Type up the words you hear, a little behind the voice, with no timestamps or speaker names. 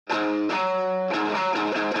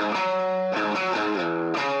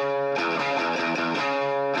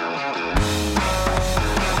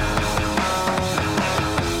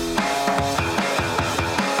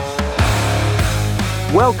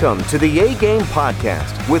Welcome to the A-Game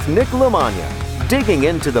Podcast with Nick LaMagna, digging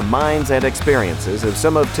into the minds and experiences of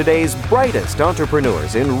some of today's brightest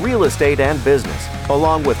entrepreneurs in real estate and business,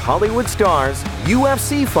 along with Hollywood stars,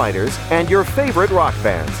 UFC fighters, and your favorite rock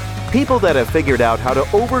bands. People that have figured out how to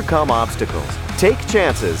overcome obstacles, take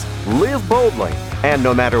chances, live boldly, and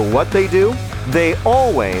no matter what they do, they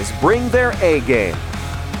always bring their A-game.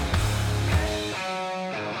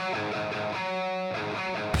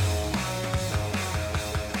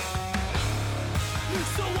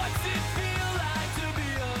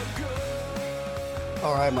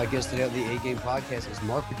 All right, my guest today on the A-Game Podcast is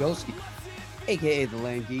Mark Podolsky, a.k.a. The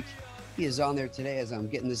Land Geek. He is on there today as I'm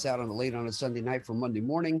getting this out late on a Sunday night for Monday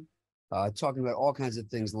morning, talking about all kinds of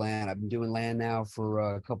things land. I've been doing land now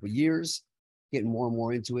for a couple of years, getting more and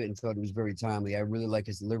more into it, and thought it was very timely. I really like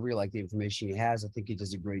his delivery, I like the information he has. I think he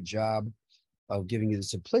does a great job of giving you the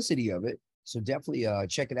simplicity of it. So definitely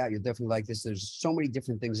check it out. You'll definitely like this. There's so many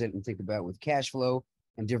different things that you can think about with cash flow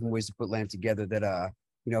and different ways to put land together that,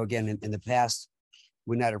 again, in the past,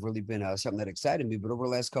 would not have really been something that excited me. But over the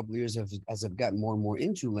last couple of years, as I've gotten more and more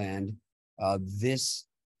into land, this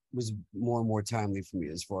was more and more timely for me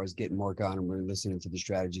as far as getting Mark on and really listening to the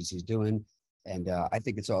strategies he's doing. And I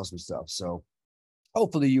think it's awesome stuff. So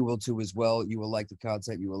hopefully you will too as well. You will like the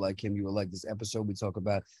content. You will like him. You will like this episode. We talk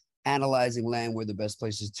about analyzing land, where the best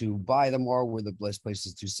places to buy them are, where the best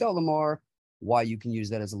places to sell them are, why you can use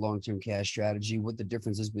that as a long-term cash strategy, what the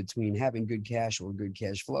difference is between having good cash or good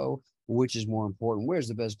cash flow, which is more important, where's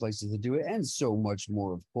the best places to do it, and so much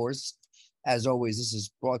more, of course. As always, this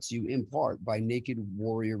is brought to you in part by Naked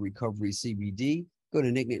Warrior Recovery CBD. Go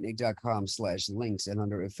to nicknicknick.com/links, and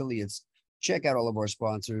under affiliates, check out all of our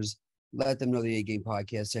sponsors. Let them know the A-Game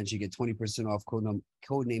Podcast sent you. Get 20% off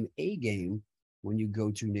code name A-Game when you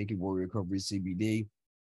go to Naked Warrior Recovery CBD.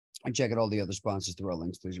 And check out all the other sponsors through our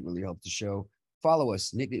links, please. It really helps the show. Follow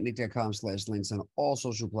us, nicknicknick.com/links on all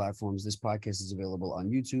social platforms. This podcast is available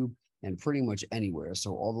on YouTube and pretty much anywhere.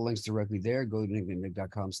 So all the links directly there. Go to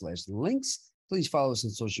nicknicknick.com/links. Please follow us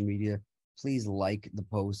on social media. Please like the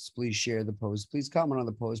posts. Please share the posts. Please comment on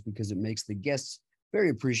the post, because it makes the guests very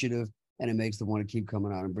appreciative, and it makes them want to keep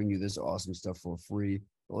coming on and bring you this awesome stuff for free.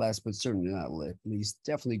 Last but certainly not least,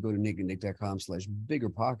 definitely go to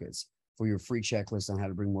nicknicknick.com/biggerpockets for your free checklist on how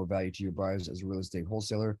to bring more value to your buyers as a real estate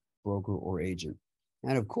wholesaler, broker, or agent.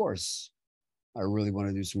 And of course, I really want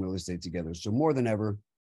to do some real estate together. So more than ever,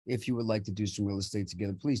 if you would like to do some real estate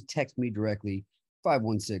together, please text me directly,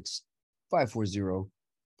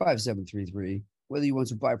 516-540-5733. Whether you want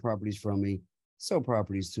to buy properties from me, sell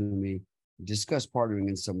properties to me, discuss partnering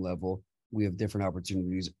in some level, we have different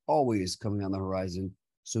opportunities always coming on the horizon.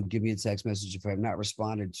 So give me a text message. If I have not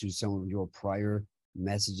responded to some of your prior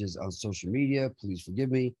messages on social media, please forgive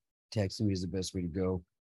me. Texting me is the best way to go.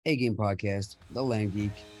 A-Game Podcast, The Land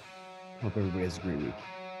Geek. Hope everybody has a great week.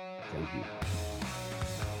 Thank you.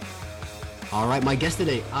 All right, my guest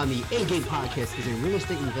today on the A-Game Podcast is a real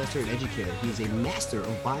estate investor and educator. He is a master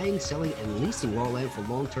of buying, selling, and leasing raw land for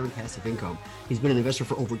long-term passive income. He's been an investor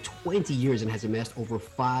for over 20 years and has amassed over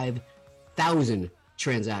 5,000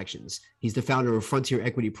 transactions. He's the founder of Frontier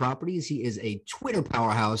Equity Properties. He is a Twitter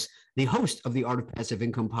powerhouse, the host of the Art of Passive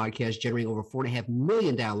Income podcast, generating over 4.5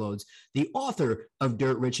 million downloads, the author of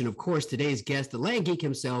Dirt Rich, and of course, today's guest, the Land Geek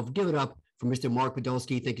himself. Give it up for Mr. Mark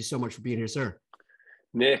Podolsky. Thank you so much for being here, sir.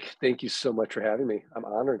 Nick, thank you so much for having me. I'm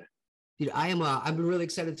honored. Dude, I've been really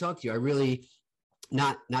excited to talk to you. I really,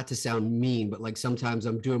 not to sound mean, but like sometimes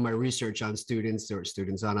I'm doing my research on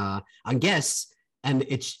on guests, and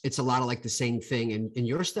it's a lot of like the same thing. And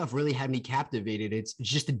your stuff really had me captivated. It's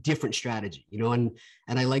just a different strategy, and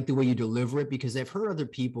I like the way you deliver it, because I've heard other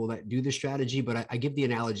people that do the strategy, but I give the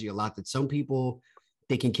analogy a lot that some people,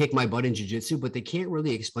 they can kick my butt in jiu-jitsu, but they can't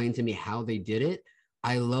really explain to me how they did it.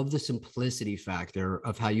 I love the simplicity factor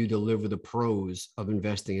of how you deliver the pros of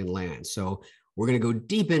investing in land. So we're going to go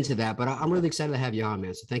deep into that, but I'm really excited to have you on,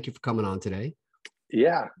 man. So thank you for coming on today.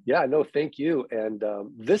 Yeah, no, thank you. And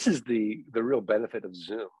this is the real benefit of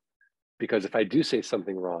Zoom, because if I do say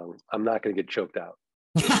something wrong, I'm not going to get choked out.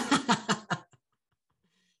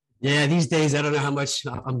 Yeah, these days, I don't know how much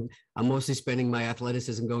I'm mostly spending my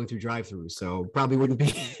athleticism going through drive-throughs, so probably wouldn't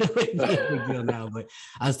be a big deal now. But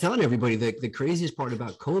I was telling everybody that the craziest part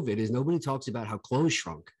about COVID is nobody talks about how clothes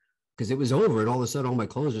shrunk, because it was over and all of a sudden all my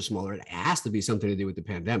clothes are smaller. It has to be something to do with the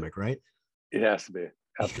pandemic, right? It has to be.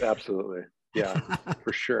 Absolutely. Yeah,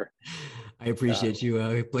 for sure. I appreciate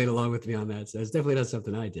you playing along with me on that. So it's definitely not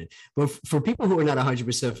something I did. But for people who are not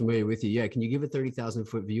 100% familiar with you, can you give a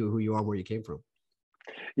 30,000-foot view of who you are and where you came from?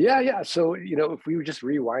 Yeah. So, if we would just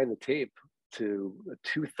rewind the tape to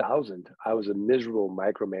 2000, I was a miserable,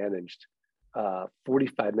 micromanaged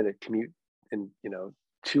 45-minute commute and,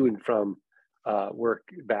 to and from work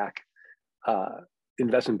back,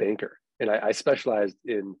 investment banker. And I specialized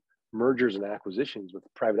in mergers and acquisitions with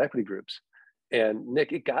private equity groups. And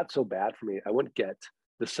Nick, it got so bad for me. I wouldn't get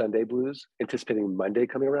the Sunday blues anticipating Monday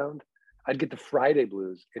coming around. I'd get the Friday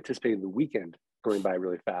blues anticipating the weekend going by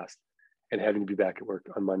really fast and having to be back at work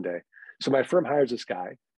on Monday. So my firm hires this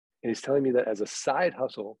guy, and he's telling me that as a side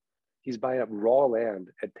hustle, he's buying up raw land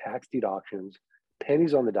at tax deed auctions,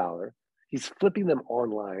 pennies on the dollar. He's flipping them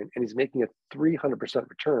online, and he's making a 300%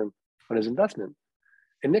 return on his investment.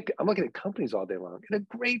 And Nick, I'm looking at companies all day long, and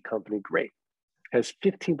a great company, has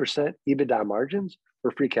 15% EBITDA margins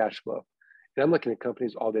or free cash flow. And I'm looking at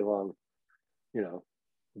companies all day long,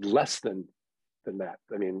 less than that.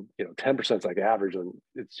 I mean, 10% is like average, and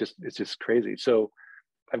it's just crazy. So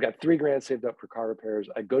I've got $3,000 saved up for car repairs.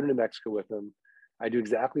 I go to New Mexico with him. I do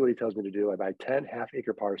exactly what he tells me to do. I buy 10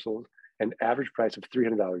 half-acre parcels, an average price of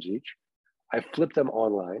 $300 each. I flip them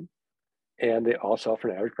online, and they all sell for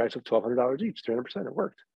an average price of $1,200 each, 300%. It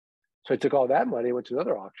worked. So I took all that money, went to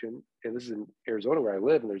another auction, and this is in Arizona where I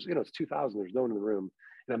live, and there's, it's 2000, there's no one in the room,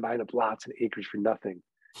 and I'm buying up lots and acres for nothing.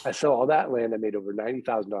 I sell all that land, I made over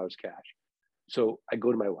 $90,000 cash. So I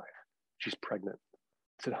go to my wife, she's pregnant.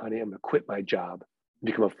 I said, honey, I'm gonna quit my job and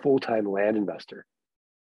become a full-time land investor.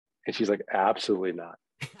 And she's like, absolutely not.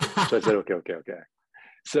 So I said, okay.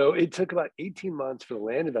 So it took about 18 months for the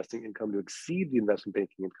land investing income to exceed the investment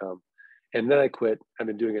banking income. And then I quit. I've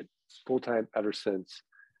been doing it full-time ever since.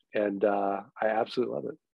 And I absolutely love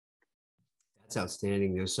it. That's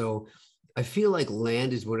outstanding though. So I feel like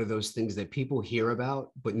land is one of those things that people hear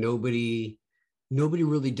about, but nobody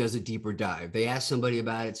really does a deeper dive. They ask somebody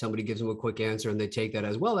about it, somebody gives them a quick answer, and they take that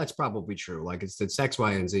as, well, that's probably true. Like it's X,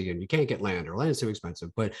 Y, and Z, and you can't get land, or land is too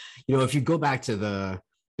expensive. But if you go back to the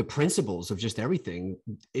principles of just everything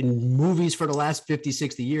in movies for the last 50,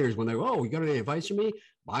 60 years, when they go, oh, you got any advice for me?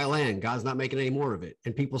 Buy land. God's not making any more of it.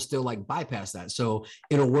 And people still like bypass that. So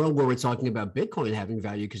in a world where we're talking about Bitcoin having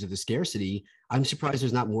value because of the scarcity, I'm surprised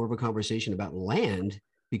there's not more of a conversation about land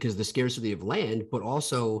because the scarcity of land, but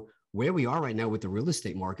also where we are right now with the real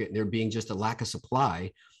estate market and there being just a lack of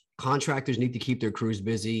supply. Contractors need to keep their crews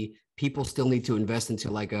busy. People still need to invest into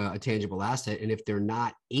like a tangible asset. And if they're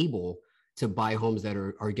not able to buy homes that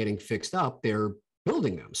are getting fixed up, they're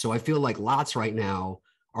building them. So I feel like lots right now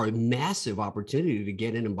are a massive opportunity to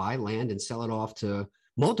get in and buy land and sell it off to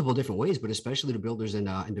multiple different ways, but especially to builders and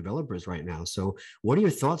developers right now. So what are your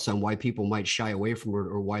thoughts on why people might shy away from it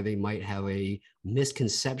or why they might have a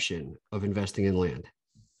misconception of investing in land?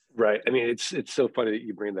 Right. I mean, it's so funny that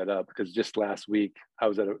you bring that up because just last week I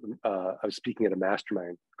was speaking at a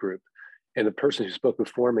mastermind group, and the person who spoke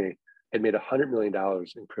before me had made $100 million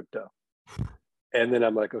in crypto. And then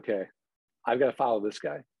I'm like, okay, I've got to follow this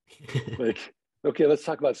guy. Like, okay, let's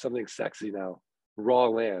talk about something sexy now, raw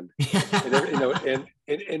land.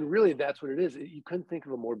 And really that's what it is. You couldn't think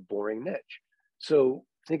of a more boring niche. So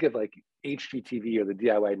think of like HGTV or the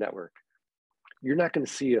DIY network. You're not going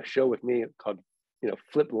to see a show with me called,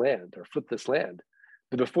 flip land or flip this land.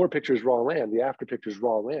 The before picture is raw land. The after picture is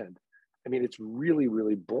raw land. I mean, it's really,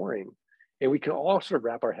 really boring. And we can all sort of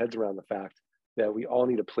wrap our heads around the fact that we all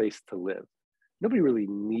need a place to live. Nobody really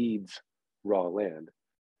needs raw land.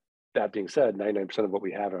 That being said, 99% of what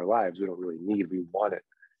we have in our lives, we don't really need, we want it.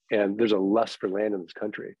 And there's a lust for land in this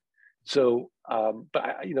country. So,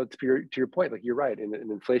 but to your point, like you're right, in an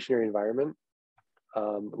inflationary environment,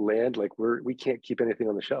 land, like we can't keep anything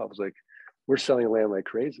on the shelves. Like we're selling land like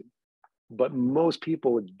crazy. But most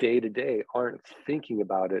people day to day aren't thinking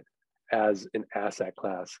about it as an asset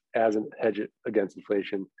class, as a hedge against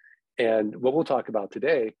inflation. And what we'll talk about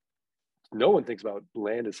today, no one thinks about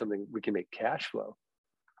land as something we can make cash flow,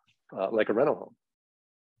 like a rental home.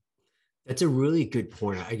 That's a really good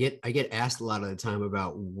point. I get asked a lot of the time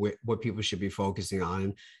about what people should be focusing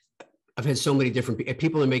on. I've had so many different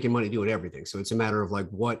people are making money doing everything. So it's a matter of like,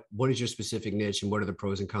 what is your specific niche and what are the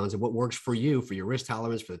pros and cons and what works for you, for your risk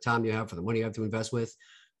tolerance, for the time you have, for the money you have to invest with.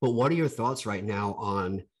 But what are your thoughts right now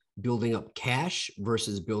on building up cash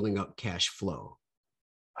versus building up cash flow?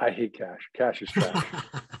 I hate cash. Cash is trash.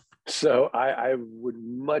 So I would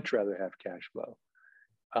much rather have cash flow.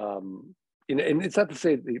 And it's not to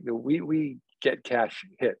say that we get cash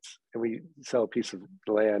hits and we sell a piece of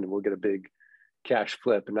land and we'll get a big cash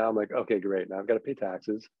flip. And now I'm like, okay, great. Now I've got to pay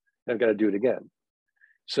taxes and I've got to do it again.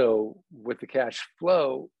 So with the cash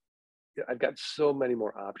flow, I've got so many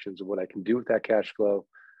more options of what I can do with that cash flow.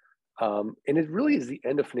 And it really is the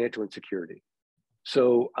end of financial insecurity.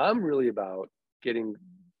 So I'm really about getting,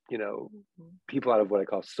 people out of what I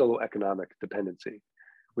call solo economic dependency,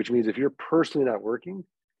 which means if you're personally not working,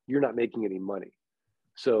 you're not making any money.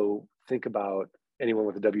 So think about anyone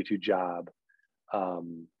with a W-2 job,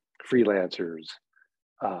 freelancers,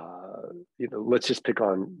 let's just pick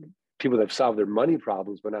on people that have solved their money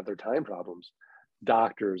problems, but not their time problems,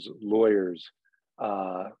 doctors, lawyers,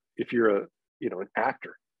 if you're an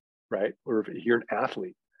actor, right? Or if you're an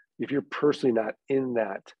athlete, if you're personally not in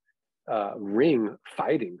that ring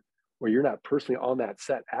fighting, or you're not personally on that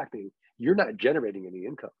set acting, you're not generating any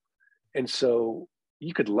income. And so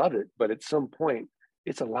you could love it, but at some point,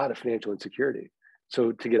 it's a lot of financial insecurity.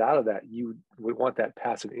 So to get out of that, you would want that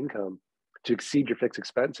passive income to exceed your fixed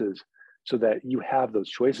expenses so that you have those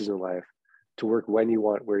choices in life to work when you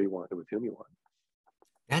want, where you want, and with whom you want.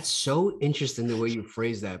 That's so interesting the way you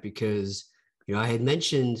phrase that, because, I had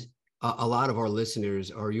mentioned a lot of our listeners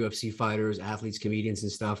are UFC fighters, athletes, comedians,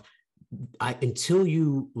 and stuff. Until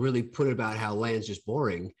you really put it about how land's just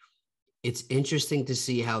boring, it's interesting to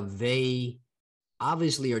see how they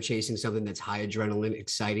obviously are chasing something that's high adrenaline,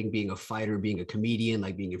 exciting, being a fighter, being a comedian,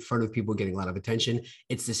 like being in front of people, getting a lot of attention.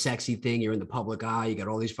 It's the sexy thing. You're in the public eye. You got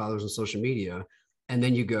all these followers on social media. And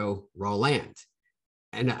then you go raw land.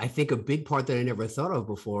 And I think a big part that I never thought of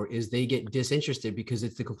before is they get disinterested because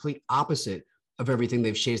it's the complete opposite of everything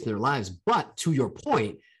they've chased in their lives. But to your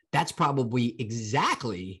point, that's probably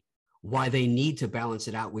exactly why they need to balance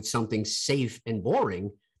it out with something safe and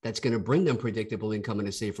boring that's going to bring them predictable income and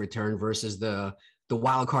a safe return versus the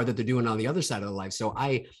wild card that they're doing on the other side of the life. So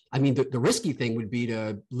I mean, the risky thing would be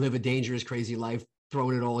to live a dangerous, crazy life,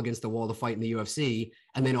 throwing it all against the wall to fight in the UFC,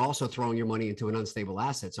 and then also throwing your money into an unstable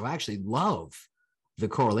asset. So I actually love the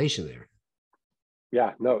correlation there.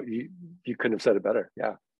 Yeah, no, you couldn't have said it better.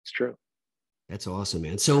 Yeah, it's true. That's awesome,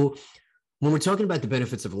 man. So when we're talking about the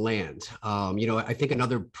benefits of land, I think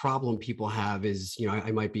another problem people have is,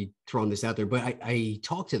 I might be throwing this out there, but I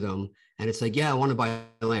talk to them and it's like, yeah, I want to buy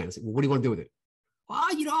land. Like, well, what do you want to do with it? Well,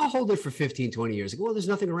 I'll hold it for 15, 20 years. Like, well, there's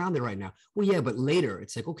nothing around there right now. Well, yeah, but later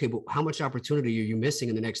it's like, okay, but how much opportunity are you missing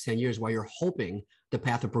in the next 10 years while you're hoping the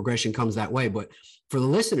path of progression comes that way? But for the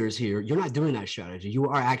listeners here, you're not doing that strategy. You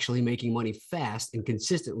are actually making money fast and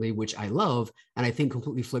consistently, which I love. And I think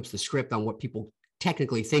completely flips the script on what people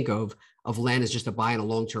technically think of land as just a buy and a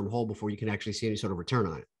long-term hold before you can actually see any sort of return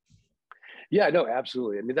on it. Yeah, no,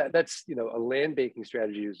 absolutely. I mean, that's, a land banking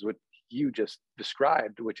strategy is what you just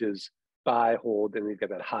described, which is buy, hold, and you've got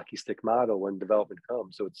that hockey stick model when development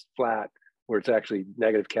comes. So it's flat where it's actually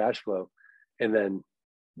negative cash flow. And then,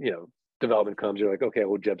 development comes, you're like, okay,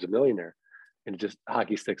 well, Jeb's a millionaire, and it just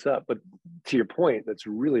hockey sticks up. But to your point, that's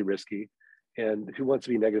really risky. And who wants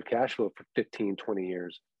to be negative cash flow for 15, 20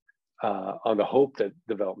 years on the hope that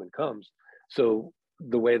development comes? So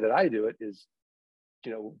the way that I do it is,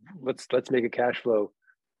 let's make a cash flow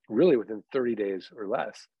really within 30 days or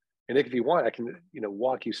less. And if you want, I can,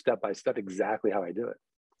 walk you step by step exactly how I do it.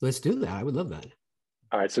 Let's do that. I would love that.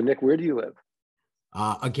 All right. So Nick, where do you live?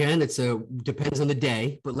 Again, depends on the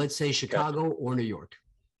day, but let's say Chicago or New York.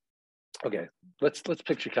 Okay. Let's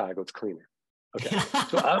pick Chicago. It's cleaner. Okay.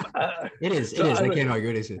 So it is. I can't argue.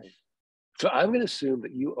 It is. So I'm going to assume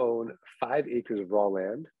that you own 5 acres of raw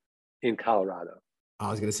land in Colorado. I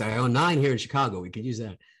was going to say I own 9 here in Chicago. We could use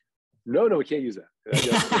that. No, we can't use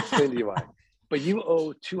that. I'll explain to you why. But you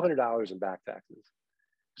owe $200 in back taxes.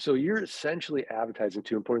 So you're essentially advertising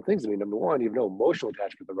 2 important things. I mean, number one, you have no emotional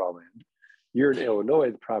attachment to the raw land. You're in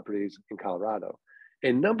Illinois, the properties in Colorado.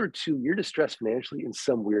 And number 2, you're distressed financially in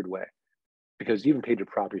some weird way because you haven't paid your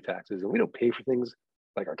property taxes. And we don't pay for things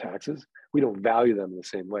like our taxes. We don't value them in the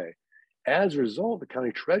same way. As a result, the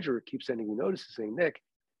county treasurer keeps sending you notices saying, Nick,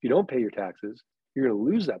 if you don't pay your taxes, you're going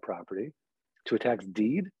to lose that property to a tax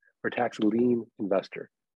deed or tax lien investor.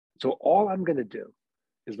 So all I'm going to do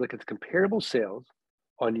is look at the comparable sales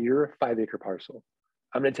on your 5-acre parcel.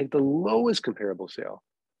 I'm going to take the lowest comparable sale.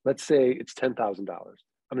 Let's say it's $10,000.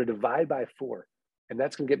 I'm going to divide by 4, and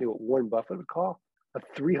that's going to get me what Warren Buffett would call a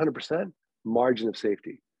 300% margin of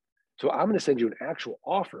safety. So I'm going to send you an actual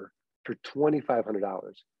offer for $2,500.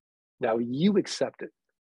 Now you accept it.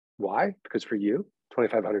 Why? Because for you,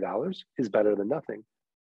 $2,500 is better than nothing.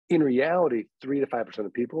 In reality, 3 to 5%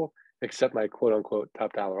 of people accept my quote unquote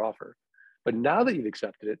top dollar offer. But now that you've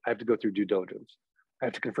accepted it, I have to go through due diligence. I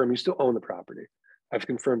have to confirm you still own the property. I have to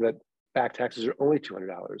confirm that back taxes are only $200.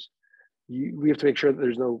 We have to make sure that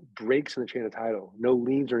there's no breaks in the chain of title, no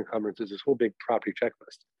liens or encumbrances, this whole big property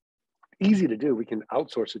checklist. Easy to do. We can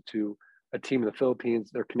outsource it to a team in the Philippines.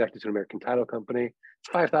 They're connected to an American title company.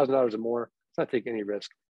 It's $5,000 or more. It's not taking any risk.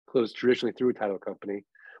 Closed traditionally through a title company,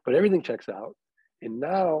 but everything checks out. And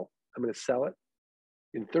now I'm going to sell it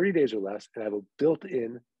in 30 days or less, and I have a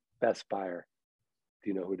built-in best buyer. Do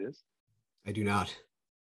you know who it is? I do not.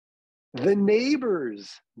 The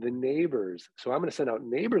neighbors. So I'm going to send out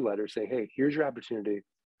neighbor letters saying, hey, here's your opportunity.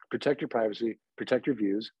 Protect your privacy, protect your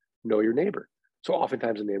views, know your neighbor. So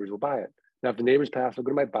oftentimes the neighbors will buy it. Now, if the neighbors pass, I'll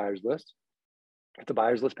go to my buyers list. If the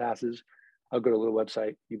buyers list passes, I'll go to a little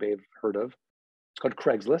website you may have heard of. It's called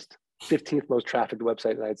Craigslist, 15th most trafficked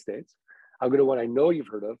website in the United States. I'll go to one I know you've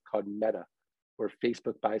heard of called Meta, or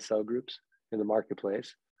Facebook buy-sell groups in the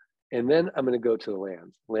marketplace. And then I'm going to go to the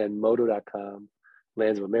lands, landmodo.com,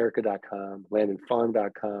 landsofamerica.com,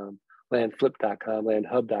 landandfarm.com, landflip.com,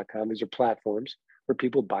 landhub.com. These are platforms where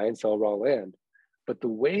people buy and sell raw land. But the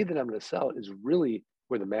way that I'm going to sell it is really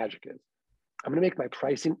where the magic is. I'm going to make my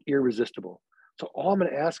pricing irresistible. So all I'm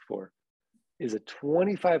going to ask for is a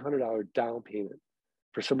 $2,500 down payment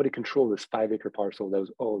for somebody to control this 5-acre parcel that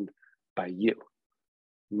was owned by you.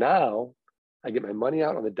 Now I get my money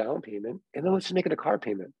out on the down payment, and then let's just make it a car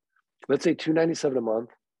payment. Let's say $297 a month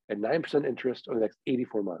at 9% interest over the next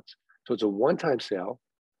 84 months. So it's a one-time sale.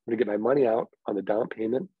 I'm going to get my money out on the down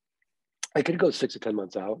payment. I could go 6 to 10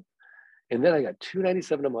 months out. And then I got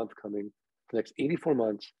 $297 a month coming for the next 84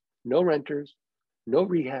 months. No renters, no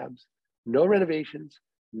rehabs, no renovations,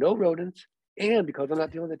 no rodents. And because I'm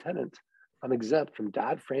not dealing with tenants, I'm exempt from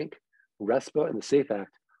Dodd-Frank, RESPA, and the SAFE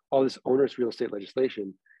Act, all this onerous real estate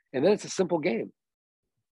legislation. And then it's a simple game.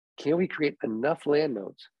 Can we create enough land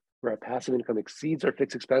notes where our passive income exceeds our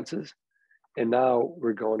fixed expenses? And now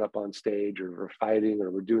we're going up on stage, or we're fighting,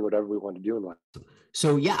 or we're doing whatever we want to do in life.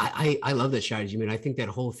 So yeah, I love that strategy. I mean, I think that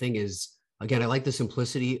whole thing is, again, I like the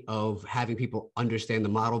simplicity of having people understand the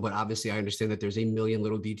model, but obviously I understand that there's a million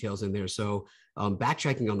little details in there. So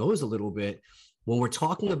backtracking on those a little bit, when we're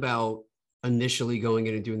talking about initially going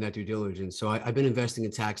in and doing that due diligence. So I've been investing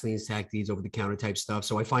in tax liens, tax deeds, over the counter type stuff.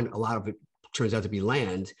 So I find a lot of it turns out to be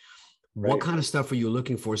land. Right. What kind of stuff are you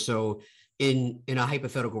looking for? So in a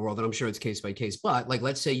hypothetical world, and I'm sure it's case by case, but like,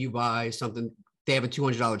 let's say you buy something, they have a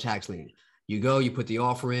 $200 tax lien. You go, you put the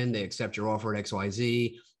offer in, they accept your offer at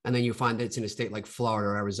XYZ, and then you find that it's in a state like Florida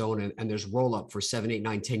or Arizona, and there's roll up for 7, 8,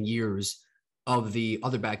 9, 10 years of the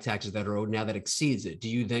other back taxes that are owed. Now that exceeds it. Do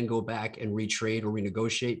you then go back and retrade or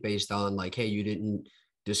renegotiate based on like, hey, you didn't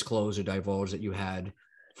disclose or divulge that you had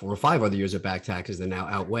 4 or 5 other years of back taxes that now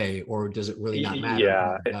outweigh, or does it really not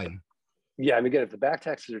matter? Yeah. I mean, again, if the back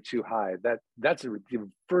taxes are too high, that's the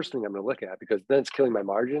first thing I'm going to look at, because then it's killing my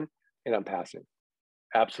margin and I'm passing.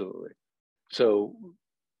 Absolutely. So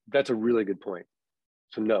that's a really good point.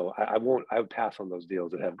 So no, I won't. I would pass on those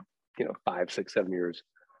deals that have 5, 6, 7 years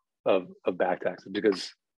of back taxes,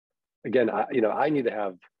 because again, I need to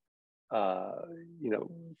have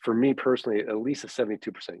for me personally at least a 72%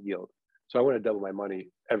 yield. So I want to double my money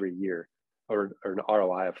every year, or an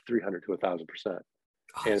ROI of 300 to 1,000%.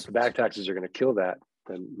 And if the back taxes are going to kill that,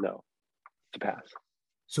 then no, it's a pass.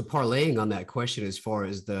 So parlaying on that question, as far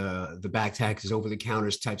as the back taxes, over the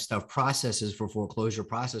counters type stuff, processes for foreclosure,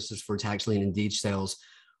 processes for tax lien and deed sales,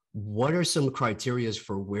 what are some criterias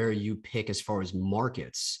for where you pick as far as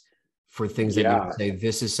markets for things that you would say,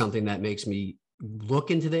 this is something that makes me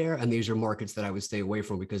look into there, and these are markets that I would stay away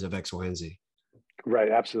from because of X, Y, and Z?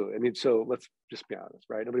 Right, absolutely. I mean, so let's just be honest,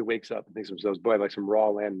 right? Nobody wakes up and thinks to themselves, boy, I'd like some raw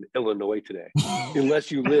land in Illinois today,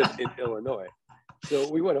 unless you live in Illinois. So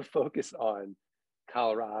we want to focus on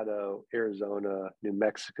Colorado, Arizona, New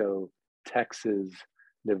Mexico, Texas,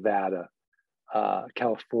 Nevada,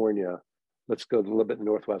 California. Let's go a little bit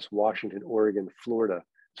northwest, Washington, Oregon, Florida.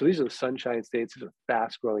 So these are the sunshine states. These are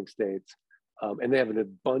fast growing states. And they have an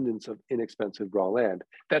abundance of inexpensive raw land.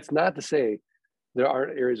 That's not to say there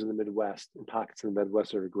aren't areas in the Midwest and pockets in the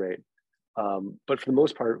Midwest that are great. But for the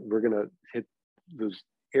most part, we're going to hit those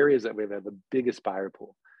areas that we have the biggest buyer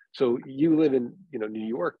pool. So you live in New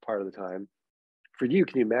York part of the time. For you,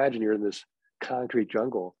 can you imagine you're in this concrete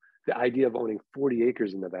jungle? The idea of owning 40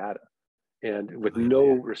 acres in Nevada and with no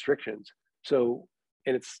restrictions. So,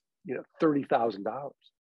 and it's $30,000.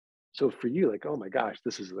 So for you, like, oh my gosh,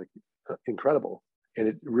 this is like incredible, and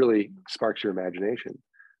it really sparks your imagination.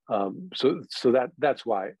 So that's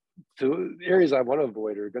why. So areas I want to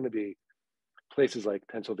avoid are going to be places like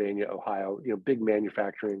Pennsylvania, Ohio, big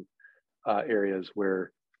manufacturing areas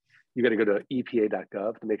where you got to go to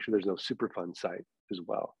EPA.gov to make sure there's no Superfund site as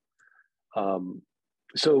well. And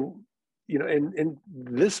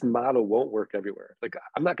this model won't work everywhere. Like,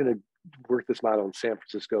 I'm not going to work this model in San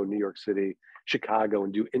Francisco, New York City, Chicago,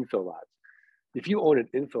 and do infill lots. If you own an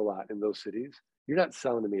infill lot in those cities, you're not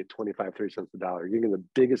selling to me at 25, 30 cents a dollar. You're getting the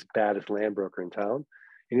biggest, baddest land broker in town,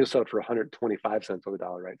 and you'll sell it for 125 cents on the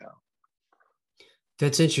dollar right now.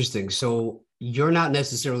 That's interesting. So you're not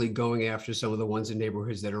necessarily going after some of the ones in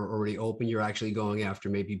neighborhoods that are already open. You're actually going after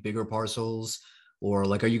maybe bigger parcels Or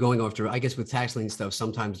like, are you going after, I guess with tax lien stuff,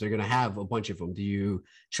 sometimes they're going to have a bunch of them. Do you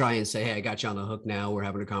try and say, hey, I got you on the hook now, we're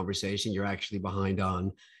having a conversation, you're actually behind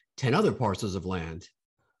on 10 other parcels of land?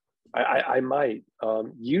 I might.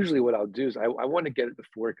 Usually what I'll do is I want to get it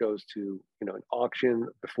before it goes to, an auction,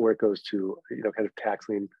 before it goes to, kind of tax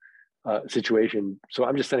lien situation. So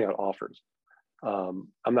I'm just sending out offers. I'm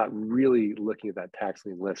not really looking at that tax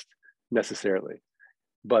lien list necessarily,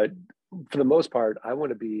 but for the most part, I want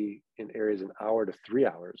to be in areas an hour to 3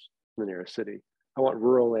 hours from the nearest city. I want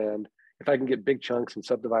rural land. If I can get big chunks and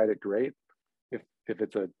subdivide it, great. If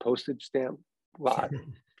it's a postage stamp lot,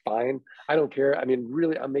 fine. I don't care. I mean,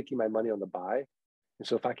 really, I'm making my money on the buy. And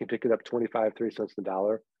so if I can pick it up 25, 30 cents on the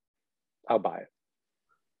dollar, I'll buy it.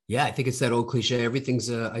 Yeah, I think it's that old cliche, everything's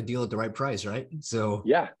a deal at the right price, right? So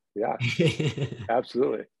Yeah,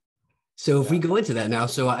 absolutely. So if we go into that now,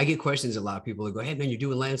 so I get questions a lot of people that go, hey man, you're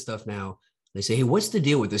doing land stuff now. They say, hey, what's the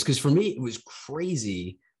deal with this? Because for me, it was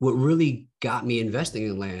crazy. What really got me investing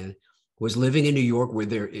in land was living in New York where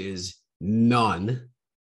there is none,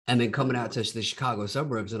 and then coming out to the Chicago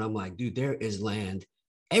suburbs. And I'm like, dude, there is land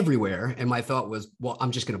everywhere. And my thought was, well,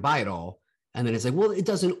 I'm just going to buy it all. And then it's like, well, it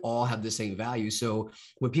doesn't all have the same value. So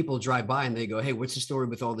when people drive by and they go, hey, what's the story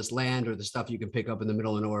with all this land or the stuff you can pick up in the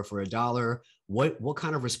middle of nowhere for $1? What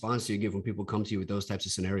kind of response do you give when people come to you with those types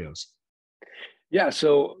of scenarios? Yeah.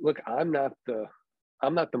 So look, I'm not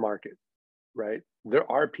the market, right?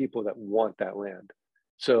 There are people that want that land.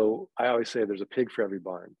 So I always say there's a pig for every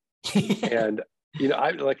barn. And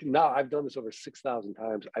I've done this over 6,000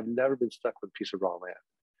 times. I've never been stuck with a piece of raw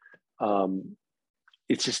land.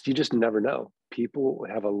 It's just, you just never know. People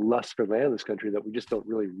have a lust for land in this country that we just don't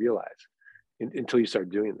really realize until you start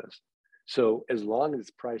doing this. So as long as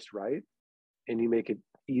it's priced right and you make it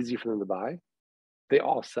easy for them to buy, they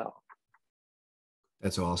all sell.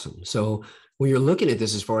 That's awesome. So when you're looking at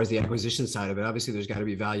this, as far as the acquisition side of it, obviously there's got to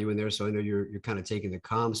be value in there. So I know you're kind of taking the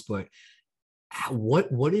comps, but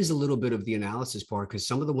what is a little bit of the analysis part? Because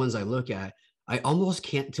some of the ones I look at, I almost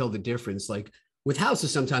can't tell the difference. Like with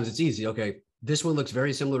houses, sometimes it's easy. Okay, this one looks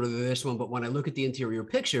very similar to this one, but when I look at the interior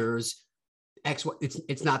pictures,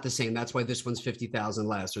 it's not the same. That's why this one's 50,000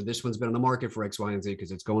 less, or this one's been on the market for X, Y, and Z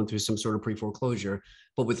because it's going through some sort of pre-foreclosure.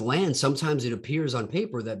 But with land, sometimes it appears on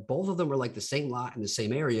paper that both of them are like the same lot in the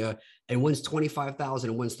same area, and one's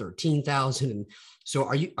 25,000 and one's 13,000. And so,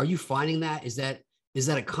 are you finding that? Is that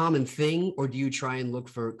a common thing, or do you try and look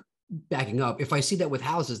for backing up? If I see that with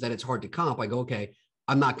houses that it's hard to comp, I go, okay,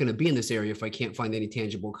 I'm not going to be in this area if I can't find any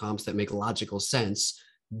tangible comps that make logical sense.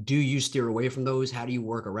 Do you steer away from those? How do you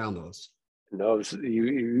work around those? No,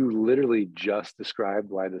 you literally just described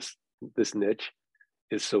why this niche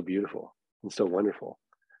is so beautiful and so wonderful,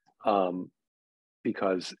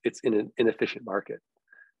 because it's in an inefficient market.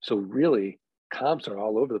 So really, comps are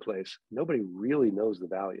all over the place. Nobody really knows the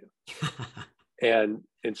value, and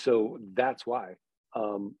so that's why.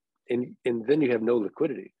 And then you have no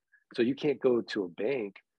liquidity, so you can't go to a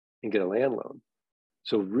bank and get a land loan.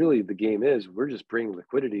 So really, the game is we're just bringing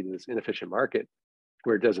liquidity to this inefficient market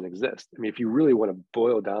where it doesn't exist. I mean, if you really want to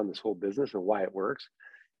boil down this whole business and why it works,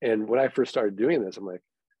 and when I first started doing this, I'm like,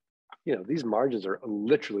 these margins are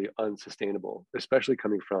literally unsustainable, especially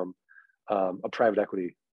coming from a private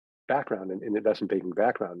equity background and investment banking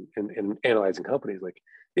background and analyzing companies. Like,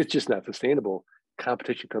 it's just not sustainable.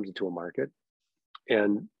 Competition comes into a market,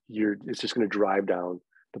 and it's just going to drive down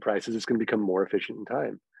the prices. It's going to become more efficient in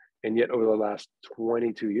time. And yet, over the last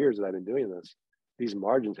 22 years that I've been doing this, these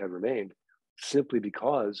margins have remained, simply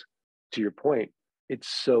because, to your point, it's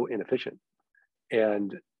so inefficient.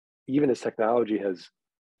 And even as technology has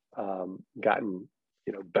gotten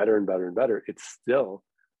better and better and better, it's still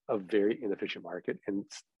a very inefficient market. And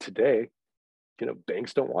today,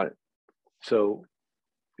 banks don't want it. So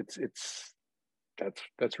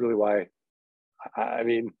that's really why. I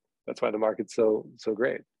mean, that's why the market's so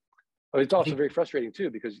great. But it's also very frustrating too,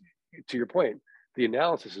 because to your point, the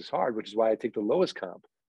analysis is hard, which is why I take the lowest comp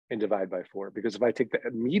and divide by 4. Because if I take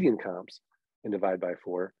the median comps and divide by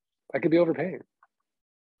 4, I could be overpaying.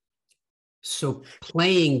 So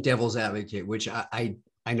playing devil's advocate, which I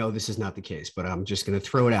know this is not the case, but I'm just going to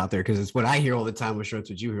throw it out there because it's what I hear all the time. I'm sure it's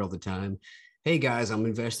what you hear all the time. Hey guys, I'm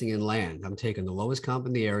investing in land. I'm taking the lowest comp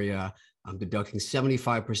in the area. I'm deducting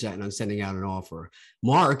 75% and I'm sending out an offer.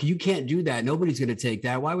 Mark, you can't do that. Nobody's going to take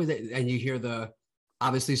that. Why would they? And you hear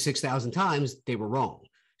obviously 6,000 times they were wrong.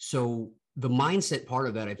 So the mindset part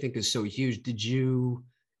of that, I think, is so huge. Did you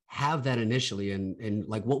have that initially? And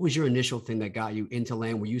like, what was your initial thing that got you into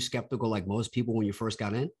land? Were you skeptical like most people when you first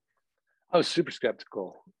got in? I was super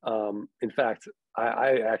skeptical. In fact,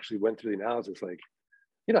 I actually went through the analysis like,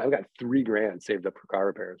 I've got $3,000 saved up for car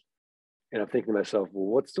repairs. And I'm thinking to myself, well,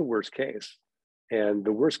 what's the worst case? And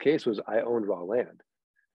the worst case was I owned raw land.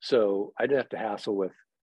 So I didn't have to hassle with,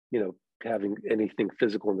 having anything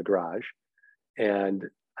physical in the garage. And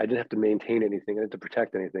I didn't have to maintain anything. I didn't have to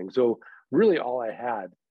protect anything. So really all I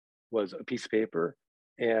had was a piece of paper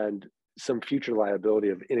and some future liability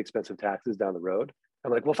of inexpensive taxes down the road.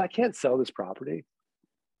 I'm like, well, if I can't sell this property,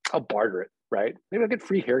 I'll barter it, right? Maybe I'll get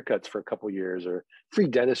free haircuts for a couple of years or free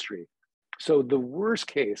dentistry. So the worst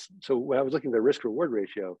case, so when I was looking at the risk reward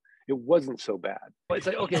ratio, it wasn't so bad. But it's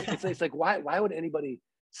like, okay, it's like, why would anybody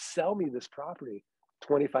sell me this property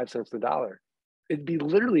 25 cents on the dollar? It'd be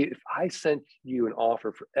literally, if I sent you an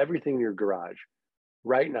offer for everything in your garage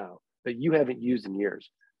right now that you haven't used in years,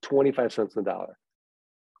 25 cents on the dollar,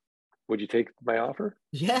 would you take my offer?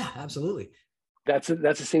 Yeah, absolutely. That's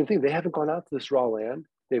the same thing. They haven't gone out to this raw land.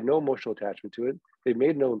 They have no emotional attachment to it. They've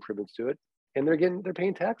made no improvements to it, and they're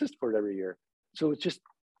paying taxes for it every year. So it's just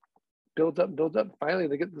builds up. Finally,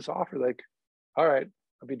 they get this offer. Like, all right,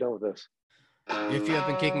 I'll be done with this. If you have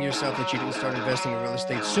been kicking yourself that you didn't start investing in real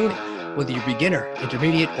estate sooner, whether you're beginner,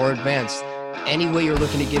 intermediate, or advanced, any way you're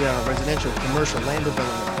looking to get out of residential, commercial, land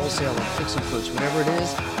development, wholesale, and fix and flips, whatever it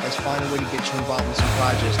is, let's find a way to get you involved in some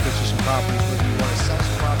projects, get you some properties, whether you want to sell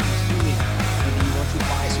some properties to me, whether you want to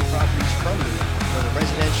buy some properties from me, whether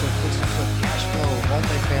residential, fix and flip, cash flow,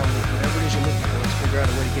 multifamily, whatever it is you're looking for, let's figure out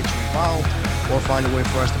a way to get you involved or find a way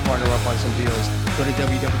for us to partner up on some deals. Go to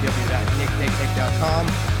www.nicknicknick.com.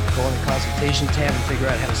 Go on the consultation tab and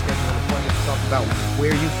figure out how to schedule an appointment to talk about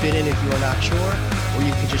where you fit in if you are not sure, or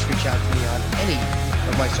you can just reach out to me on any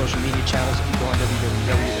of my social media channels. If you go on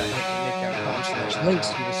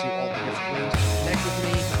www.nicknicknick.com/links, you will see all the different ways to connect with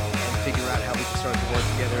me and figure out how we can start to work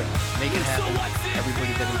together, make it happen.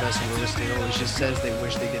 Everybody that invests in real estate always just says they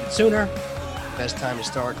wish they did it sooner. Best time to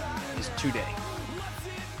start is today.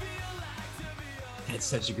 That's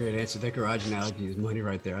such a great answer. That garage analogy is money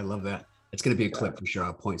right there. I love that. It's going to be a clip for sure.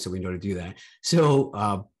 I'll point so we know to do that. So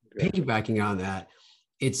piggybacking on that,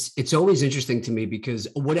 it's always interesting to me because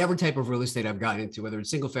whatever type of real estate I've gotten into, whether it's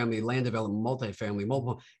single family, land development, multifamily,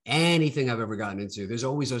 mobile, anything I've ever gotten into, there's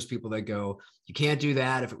always those people that go, you can't do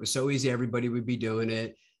that. If it was so easy, everybody would be doing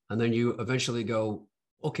it. And then you eventually go,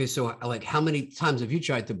 okay, so like how many times have you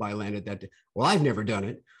tried to buy land at that? Well, I've never done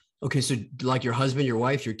it. Okay, so like your husband, your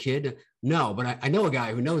wife, your kid? No, but I know a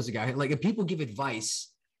guy who knows a guy. Like if people give advice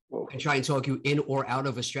and try and talk you in or out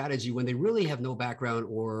of a strategy when they really have no background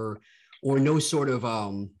or no sort of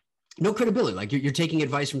no credibility. Like you're taking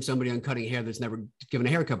advice from somebody on cutting hair that's never given a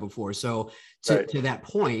haircut before. So to that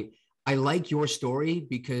point, I like your story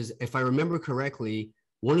because if I remember correctly,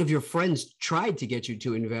 one of your friends tried to get you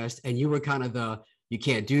to invest and you were kind of you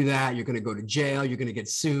can't do that. You're going to go to jail. You're going to get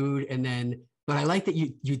sued. And then, but I like that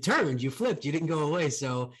you turned, you flipped, you didn't go away.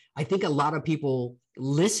 So I think a lot of people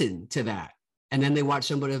listen to that. And then they watch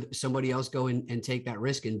somebody else go and take that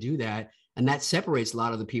risk and do that. And that separates a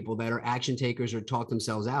lot of the people that are action takers or talk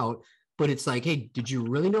themselves out. But it's like, hey, did you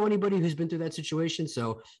really know anybody who's been through that situation?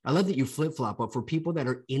 So I love that you flip-flop. But for people that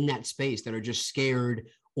are in that space that are just scared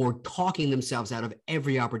or talking themselves out of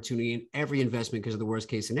every opportunity and every investment because of the worst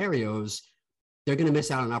case scenarios, they're going to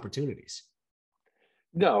miss out on opportunities.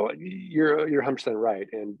 No, you're 100% right.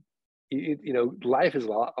 And life is a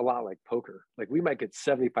lot like poker. Like we might get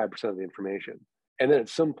 75% of the information. And then at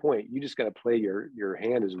some point, you just got to play your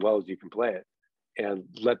hand as well as you can play it and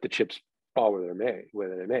let the chips fall where they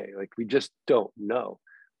may. Like we just don't know.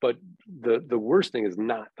 But the worst thing is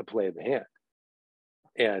not to play the hand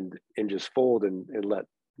and just fold and let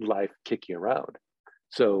life kick you around.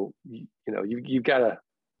 So, you gotta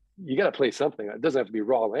play something. It doesn't have to be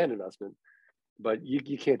raw land investment, but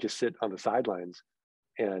you can't just sit on the sidelines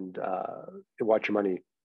and watch your money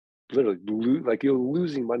literally like you're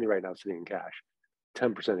losing money right now sitting in cash,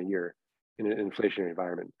 10% a year in an inflationary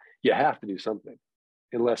environment. You have to do something,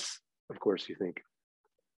 unless, of course, you think,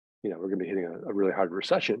 we're going to be hitting a really hard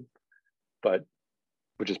recession,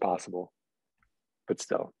 which is possible, but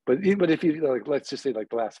still. But if you let's just say like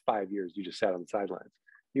the last 5 years, you just sat on the sidelines,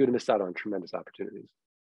 you would have missed out on tremendous opportunities.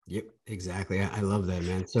 Yep, exactly. I love that,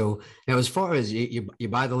 man. So now, as far as you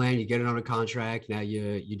buy the land, you get it on a contract. Now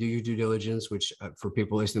you do your due diligence, which for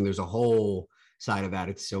people listening, there's a whole side of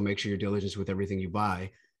that. So make sure you're diligent with everything you buy.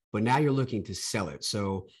 But now you're looking to sell it.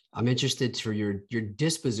 So I'm interested for your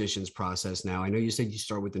dispositions process. Now, I know you said you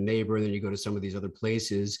start with the neighbor, and then you go to some of these other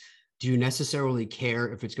places. Do you necessarily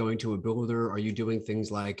care if it's going to a builder? Are you doing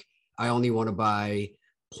things like, I only want to buy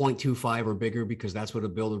 0.25 or bigger because that's what a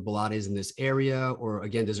buildable lot is in this area? Or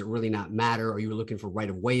again, does it really not matter? Are you looking for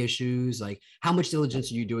right-of-way issues? Like how much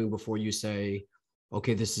diligence are you doing before you say,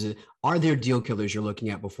 okay, are there deal killers you're looking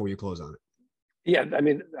at before you close on it? Yeah, I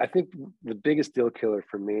mean, I think the biggest deal killer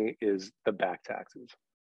for me is the back taxes.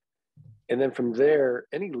 And then from there,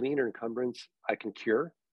 any lien or encumbrance I can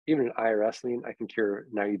cure. Even an IRS lien, I can cure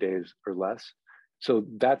 90 days or less. So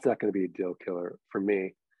that's not going to be a deal killer for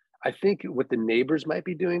me. I think what the neighbors might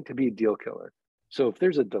be doing to be a deal killer. So if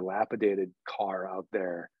there's a dilapidated car out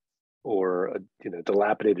there or a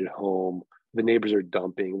dilapidated home, the neighbors are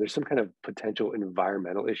dumping, there's some kind of potential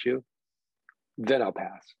environmental issue, then I'll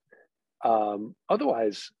pass.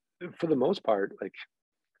 Otherwise, for the most part, like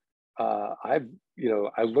I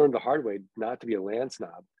learned the hard way not to be a land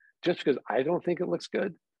snob. Just because I don't think it looks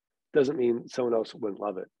good doesn't mean someone else wouldn't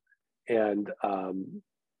love it. And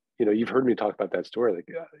you've heard me talk about that story.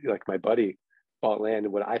 Like my buddy bought land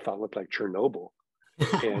in what I thought looked like Chernobyl,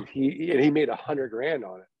 and he made $100,000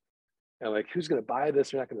 on it. And like, who's going to buy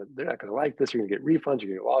this? They're not going to like this. You're going to get refunds. You're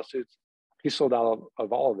going to get lawsuits. He sold out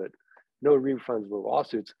of all of it. No refunds, no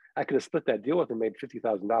lawsuits. I could have split that deal with him, made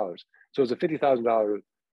 $50,000. So it was a $50,000,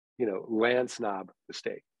 land snob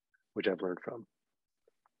mistake, which I've learned from.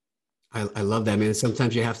 I love that, man.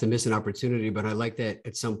 Sometimes you have to miss an opportunity, but I like that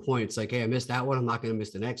at some point it's like, hey, I missed that one, I'm not going to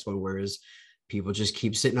miss the next one. Whereas people just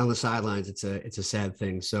keep sitting on the sidelines. It's a sad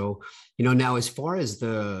thing. So, now as far as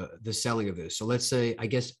the selling of this, so let's say, I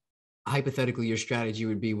guess, hypothetically, your strategy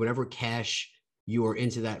would be whatever cash you are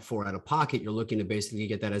into that for out of pocket, you're looking to basically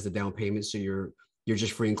get that as a down payment. So you're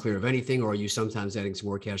just free and clear of anything, or are you sometimes adding some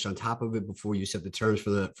more cash on top of it before you set the terms for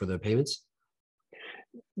the payments?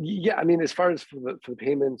 Yeah, I mean, as far as for the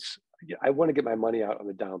payments, I want to get my money out on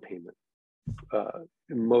the down payment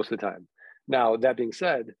most of the time. Now, that being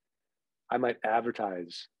said, I might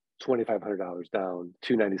advertise $2,500 down,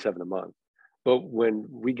 $297 a month. But when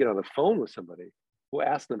we get on the phone with somebody, we'll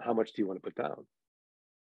ask them, how much do you want to put down?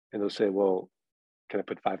 And they'll say, well, can I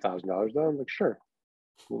put $5,000 down? I'm like, sure,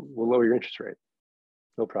 we'll lower your interest rate.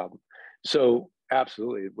 No problem. So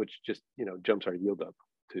absolutely, which just, jumps our yield up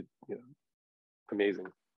to, amazing.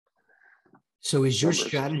 So is your numbers.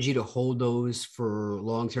 strategy to hold those for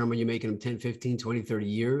long-term? Are you making them 10, 15, 20, 30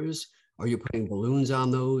 years? Are you putting balloons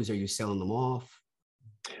on those? Are you selling them off?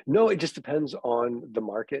 No, it just depends on the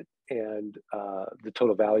market and the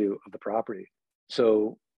total value of the property.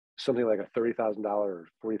 So something like a $30,000 or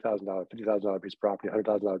 $40,000, $50,000 piece of property,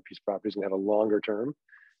 $100,000 piece of property is going to have a longer term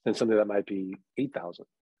than something that might be $8,000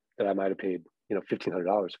 that I might have paid,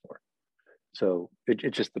 $1,500 for. So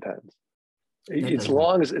it just depends. As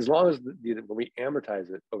long as when we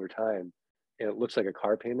amortize it over time and it looks like a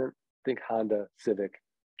car payment, think Honda, Civic,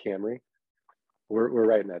 Camry, we're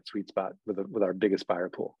right in that sweet spot with our biggest buyer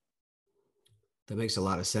pool. That makes a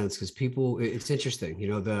lot of sense because it's interesting,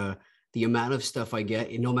 the amount of stuff I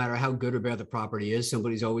get, no matter how good or bad the property is,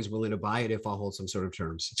 somebody's always willing to buy it if I'll hold some sort of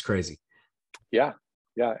terms. It's crazy. Yeah,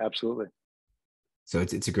 absolutely. So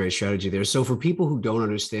it's a great strategy there. So for people who don't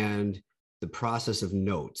understand the process of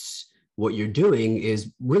notes, what you're doing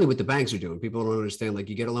is really what the banks are doing. People don't understand, like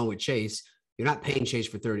you get a loan with Chase, you're not paying Chase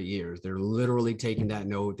for 30 years. They're literally taking that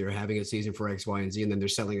note, they're having a season for X, Y, and Z, and then they're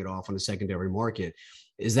selling it off on the secondary market.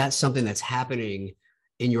 Is that something that's happening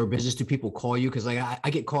in your business? Do people call you? Because like I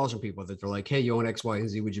get calls from people that they're like, hey, you own X, Y, and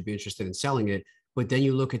Z, would you be interested in selling it? But then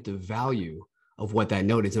you look at the value of what that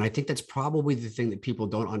note is. And I think that's probably the thing that people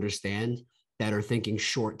don't understand that are thinking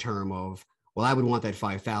short term of, well, I would want that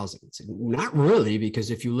 5,000. Not really,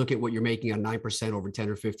 because if you look at what you're making on 9% over 10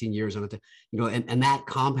 or 15 years on it, and that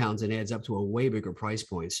compounds and adds up to a way bigger price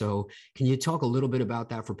point. So can you talk a little bit about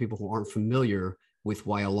that for people who aren't familiar with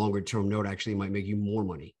why a longer term note actually might make you more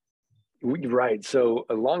money? Right. So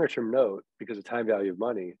a longer term note, because of time value of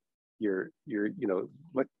money, you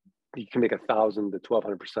can make 1,000 to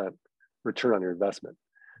 1,200% return on your investment.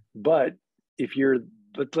 But if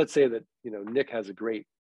let's say that, Nick has a great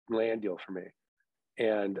land deal for me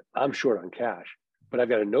and I'm short on cash, but I've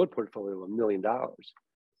got a note portfolio of $1 million.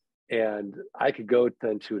 And I could go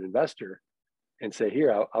then to an investor and say,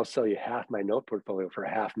 here, I'll sell you half my note portfolio for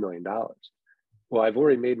 $500,000. Well, I've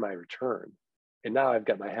already made my return. And now I've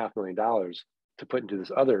got my $500,000 to put into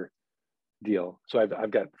this other deal. So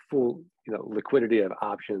I've got full, liquidity of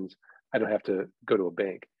options. I don't have to go to a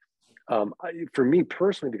bank. For me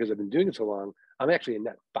personally, because I've been doing it so long, I'm actually a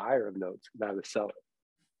net buyer of notes, not a seller.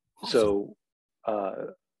 Awesome. So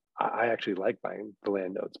I actually like buying the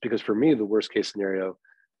land notes because for me, the worst case scenario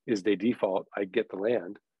is they default, I get the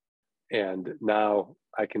land, and now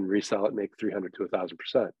I can resell it, make 300 to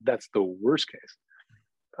 1,000%. That's the worst case.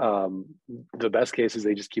 The best case is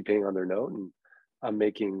they just keep paying on their note, and I'm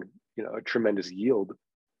making a tremendous yield.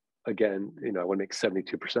 Again, I want to make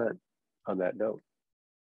 72% on that note.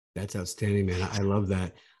 That's outstanding, man. I love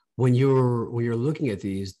that. When you're looking at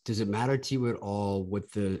these, does it matter to you at all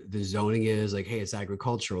what the zoning is? Like, hey, it's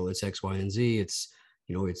agricultural, it's X, Y, and Z, it's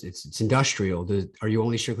it's industrial. Are you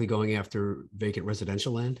only strictly going after vacant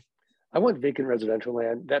residential land? I want vacant residential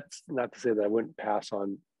land. That's not to say that I wouldn't pass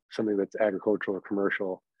on something that's agricultural or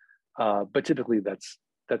commercial, but typically that's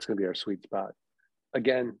going to be our sweet spot.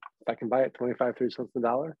 Again, if I can buy it 25, 30 cents on the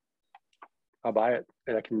dollar, I'll buy it,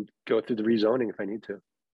 and I can go through the rezoning if I need to.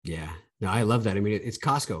 Yeah, no, I love that. I mean, it's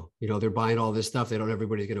Costco. They're buying all this stuff. They don't.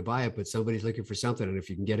 Everybody's going to buy it, but somebody's looking for something. And if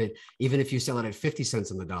you can get it, even if you sell it at 50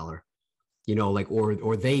 cents on the dollar, like,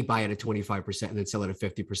 or they buy it at 25% and then sell it at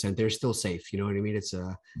 50%, they're still safe. You know what I mean? It's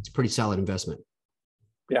a pretty solid investment.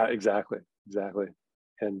 Yeah, exactly.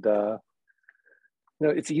 And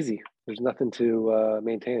it's easy. There's nothing to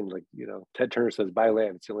maintain. Like, Ted Turner says, buy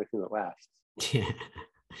land. It's the only thing that lasts. Yeah.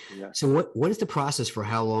 Yeah. So what is the process for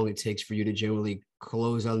how long it takes for you to generally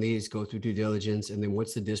close on these, go through due diligence, and then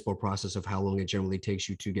what's the dispo process of how long it generally takes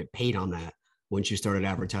you to get paid on that once you started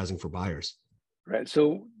advertising for buyers? Right.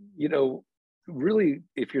 So, really,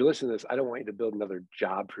 if you're listening to this, I don't want you to build another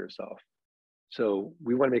job for yourself. So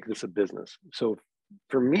we want to make this a business. So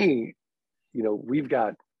for me, we've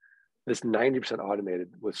got this 90%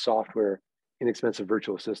 automated with software, inexpensive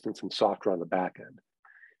virtual assistants, and software on the back end.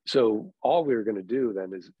 So all we're going to do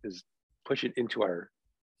then is push it into our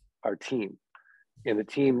team, and the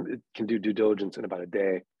team can do due diligence in about a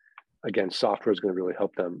day. Again, software is going to really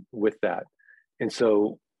help them with that. And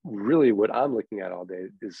so really what I'm looking at all day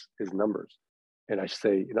is numbers. And I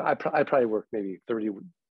say, I probably work maybe 30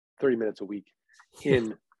 minutes a week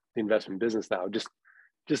in the investment business now, just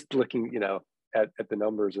looking, at the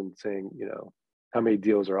numbers and saying, how many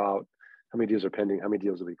deals are out, how many deals are pending, how many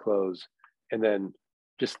deals will we close, and then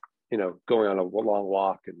just, going on a long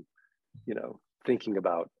walk and, thinking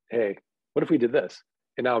about, hey, what if we did this?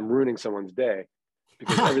 And now I'm ruining someone's day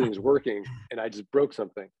because everything's working and I just broke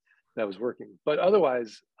something that was working. But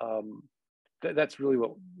otherwise, that's really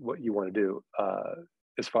what you want to do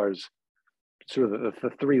as far as sort of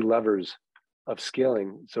the three levers of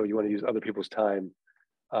scaling. So you want to use other people's time,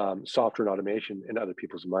 software and automation, and other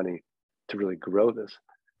people's money to really grow this.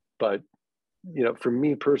 But for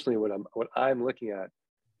me personally, what I'm looking at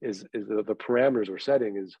is the parameters we're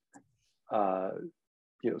setting is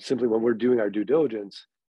simply when we're doing our due diligence,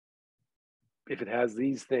 if it has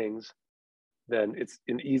these things, then it's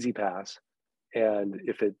an easy pass. And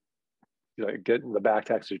if it getting the back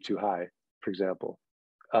taxes are too high, for example,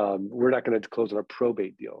 we're not going to close on a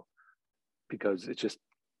probate deal because it's just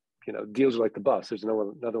deals are like the bus. There's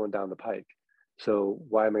another one down the pike. So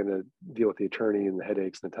why am I going to deal with the attorney and the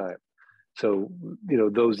headaches and the time? So,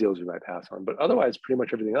 those deals we might pass on, but otherwise pretty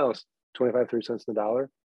much everything else, 25, 30 cents on the dollar,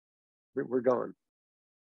 we're going.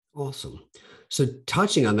 Awesome. So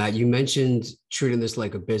touching on that, you mentioned treating this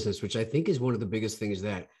like a business, which I think is one of the biggest things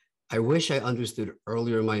that I wish I understood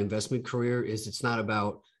earlier in my investment career. Is it's not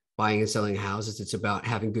about buying and selling houses. It's about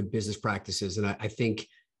having good business practices. And I think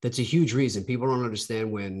that's a huge reason people don't understand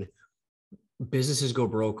when businesses go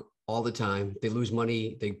broke all the time. They lose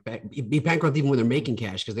money. They be bankrupt even when they're making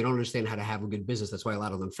cash because they don't understand how to have a good business. That's why a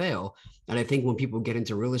lot of them fail. And I think when people get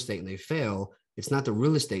into real estate and they fail, it's not the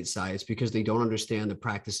real estate side. It's because they don't understand the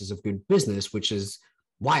practices of good business, which is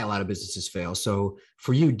why a lot of businesses fail. So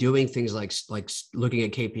for you doing things like looking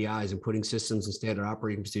at KPIs and putting systems and standard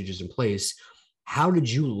operating procedures in place, how did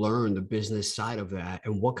you learn the business side of that?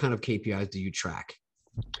 And what kind of KPIs do you track?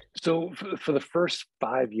 So for the first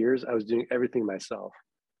 5 years, I was doing everything myself.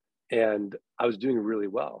 And I was doing really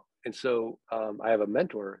well. And so I have a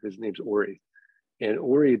mentor, his name's Ori. And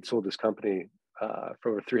Ori had sold this company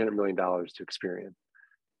for over $300 million to Experian.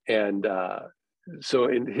 And so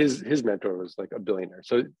his mentor was like a billionaire.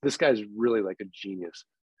 So this guy's really like a genius.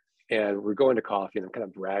 And we're going to coffee and I'm kind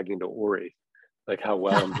of bragging to Ori, like how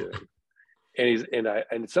well I'm doing.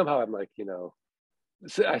 And somehow I'm like,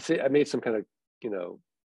 so I made some kind of,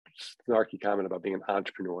 snarky comment about being an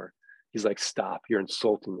entrepreneur. He's like, stop, you're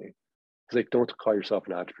insulting me. He's like, don't call yourself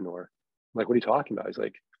an entrepreneur. I'm like, what are you talking about? He's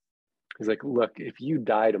like, look, if you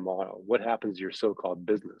die tomorrow, what happens to your so-called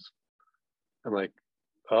business? I'm like,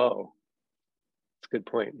 oh, that's a good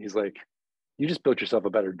point. He's like, you just built yourself a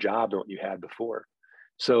better job than what you had before.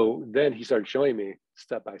 So then he started showing me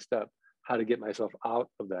step by step how to get myself out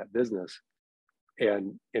of that business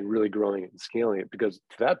and really growing it and scaling it. Because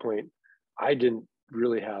to that point, I didn't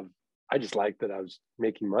really I just liked that I was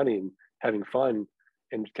making money and having fun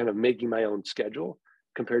and kind of making my own schedule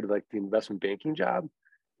compared to like the investment banking job,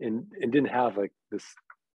 and didn't have like this,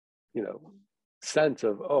 sense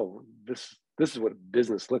of, oh, this is what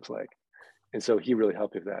business looks like. And so he really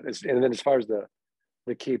helped me with that. And then as far as the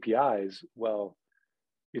KPIs, well,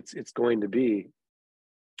 It's going to be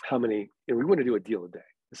how many, and we want to do a deal a day,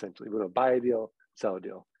 essentially. We want to buy a deal, sell a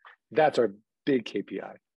deal. That's our big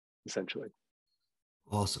KPI, essentially.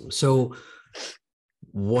 Awesome. So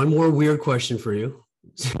one more weird question for you.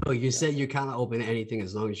 So you said you're kind of open to anything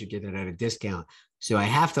as long as you get it at a discount. So I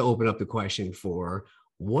have to open up the question for,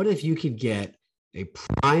 what if you could get a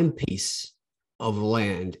prime piece of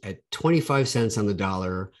land at 25 cents on the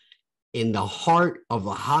dollar in the heart of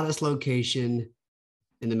the hottest location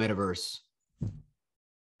in the metaverse?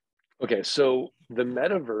 Okay, so the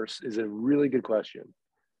metaverse is a really good question.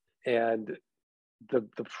 And the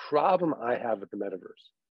problem I have with the metaverse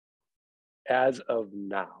as of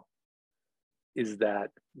now is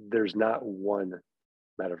that there's not one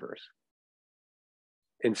metaverse.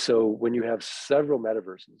 And so when you have several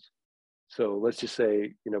metaverses, so let's just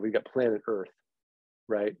say, we've got planet Earth,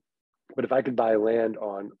 right? But if I could buy land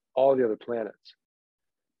on all the other planets,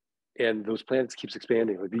 and those planets keeps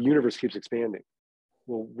expanding, like the universe keeps expanding,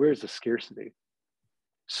 well, where's the scarcity?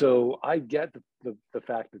 So I get the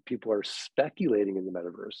fact that people are speculating in the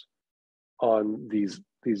metaverse on these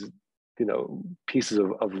pieces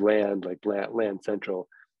of land, like Land Central,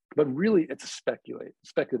 but really it's a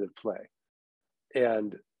speculative play.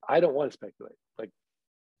 And I don't want to speculate. Like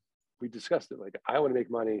we discussed it, like I want to make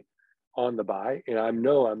money on the buy, and I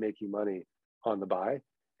know I'm making money on the buy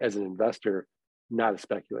as an investor, not a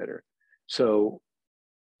speculator. So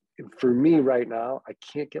for me right now, I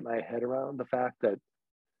can't get my head around the fact that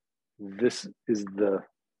there's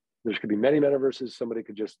could be many metaverses. Somebody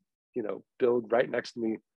could just, build right next to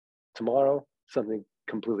me tomorrow, something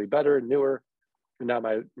completely better, newer. And now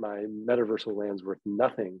my metaversal land's worth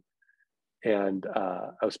nothing. And I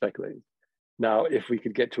was speculating. Now, if we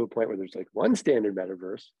could get to a point where there's like one standard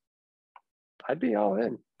metaverse, I'd be all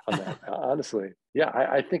in on that, honestly. Yeah,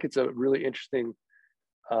 I think it's a really interesting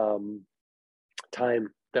time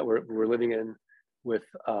that we're living in with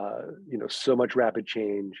so much rapid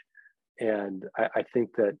change. And I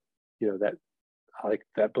think that that, like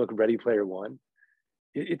that book Ready Player One,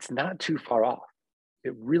 it's not too far off.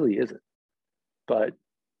 It really isn't. But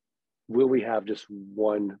will we have just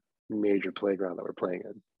one major playground that we're playing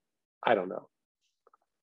in? I don't know.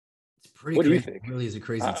 It's pretty what crazy. Do you think? It really is a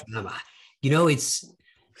crazy time.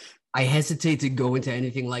 I hesitate to go into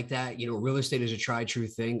anything like that. Real estate is a tried true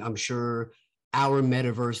thing. I'm sure our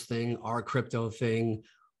metaverse thing, our crypto thing,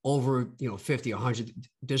 over 50, 100,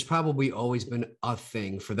 there's probably always been a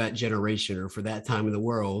thing for that generation or for that time in the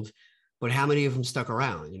world. But how many of them stuck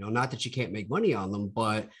around? Not that you can't make money on them,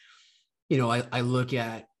 but I look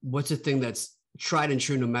at what's a thing that's tried and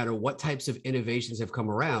true. No matter what types of innovations have come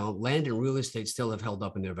around, land and real estate still have held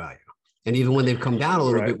up in their value. And even when they've come down a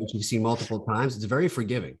little bit, which we've seen multiple times, it's very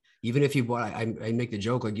forgiving. Even if you bought, I make the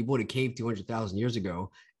joke, like you bought a cave 200,000 years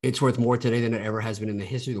ago, it's worth more today than it ever has been in the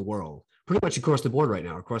history of the world. Pretty much across the board right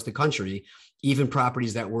now, across the country. Even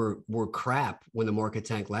properties that were crap when the market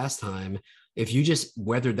tanked last time, if you just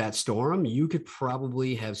weathered that storm, you could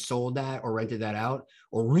probably have sold that or rented that out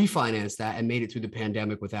or refinanced that and made it through the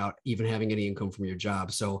pandemic without even having any income from your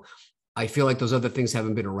job. So I feel like those other things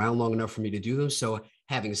haven't been around long enough for me to do them. So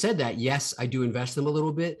having said that, yes, I do invest them a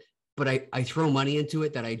little bit, but I throw money into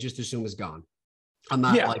it that I just assume is gone. I'm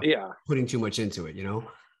not putting too much into it,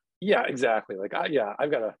 Yeah, exactly. Like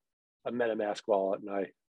I've got a MetaMask wallet, and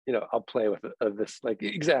I'll play with this, like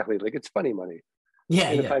exactly, like it's funny money. Yeah.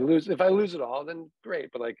 And yeah. if I lose it all, then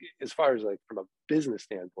great. But like as far as like from a business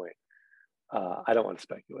standpoint, I don't want to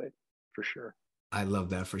speculate for sure. I love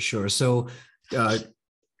that for sure. So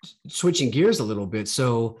switching gears a little bit.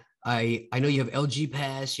 So I know you have LG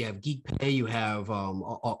Pass, you have Geek Pay, you have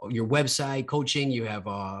your website coaching, you have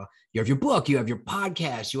your book, you have your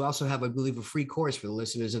podcast, you also have, I believe, a free course for the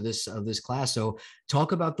listeners of this class. So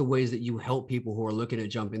talk about the ways that you help people who are looking to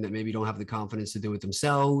jump in that maybe don't have the confidence to do it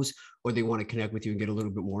themselves, or they want to connect with you and get a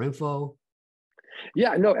little bit more info.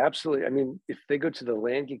 Yeah, no, absolutely. I mean, if they go to the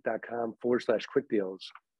landgeek.com/quick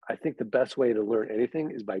deals, I think the best way to learn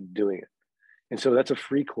anything is by doing it. And so that's a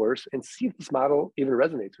free course, and see if this model even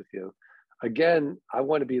resonates with you. Again, I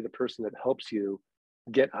want to be the person that helps you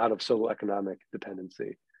get out of solo economic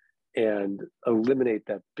dependency and eliminate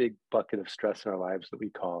that big bucket of stress in our lives that we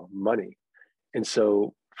call money. And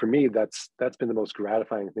so for me, that's been the most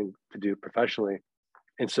gratifying thing to do professionally.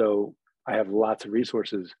 And so I have lots of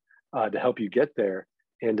resources to help you get there.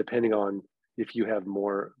 And depending on if you have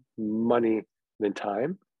more money than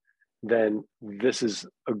time, then this is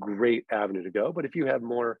a great avenue to go. But if you have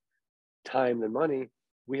more time than money,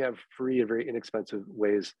 we have free and very inexpensive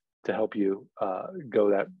ways to help you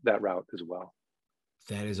go that route as well.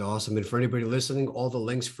 That is awesome. And for anybody listening, all the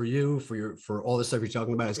links for you, for all the stuff you're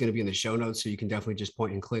talking about is going to be in the show notes. So you can definitely just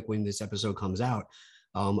point and click when this episode comes out.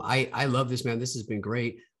 I love this, man. This has been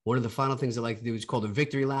great. One of the final things I like to do is called a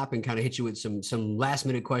victory lap and kind of hit you with some last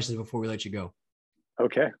minute questions before we let you go.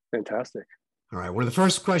 Okay, fantastic. All right. One of the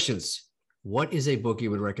first questions, what is a book you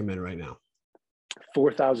would recommend right now?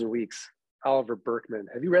 4,000 Weeks, Oliver Burkeman.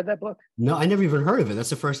 Have you read that book? No, I never even heard of it. That's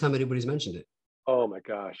the first time anybody's mentioned it. Oh my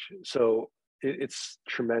gosh. So it's a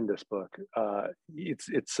tremendous book.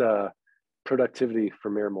 It's productivity for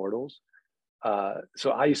mere mortals.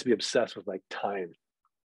 So I used to be obsessed with like time.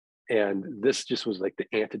 And this just was like the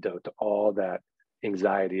antidote to all that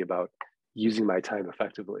anxiety about using my time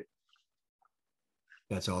effectively.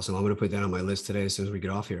 That's awesome. I'm going to put that on my list today as soon as we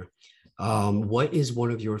get off here. What is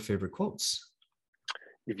one of your favorite quotes?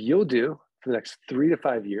 If you'll do for the next 3 to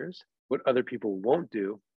 5 years what other people won't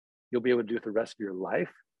do, you'll be able to do for the rest of your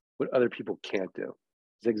life what other people can't do.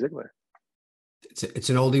 Zig Ziglar. It's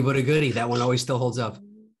an oldie but a goodie. That one always still holds up.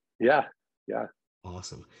 Yeah.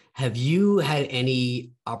 Awesome. Have you had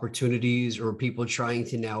any opportunities or people trying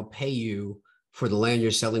to now pay you for the land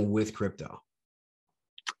you're selling with crypto?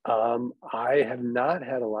 I have not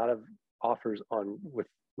had a lot of offers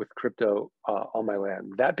with crypto on my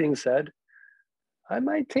land. That being said, I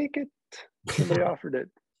might take it. Somebody offered it.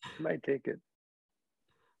 I might take it.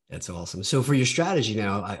 That's awesome. So for your strategy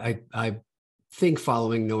now, I think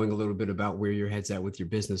knowing a little bit about where your head's at with your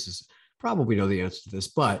business is probably know the answer to this.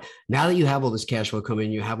 But now that you have all this cash flow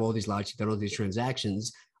coming, you have all these lots, you've done all these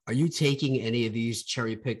transactions, are you taking any of these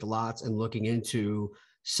cherry picked lots and looking into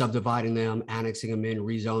subdividing them, annexing them in,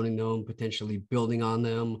 rezoning them, potentially building on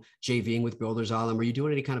them, JVing with builders on them? Are you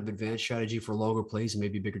doing any kind of advanced strategy for longer plays and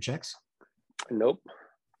maybe bigger checks? Nope.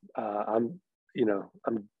 I'm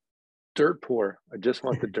dirt poor. I just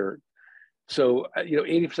want the dirt. So,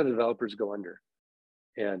 80% of developers go under.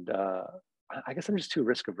 And I guess I'm just too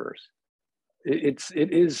risk averse. It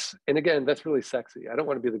is. And again, that's really sexy. I don't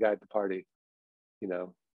want to be the guy at the party,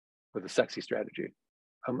 with a sexy strategy.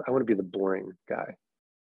 I want to be the boring guy.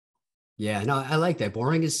 Yeah, no, I like that.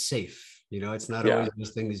 Boring is safe. It's not always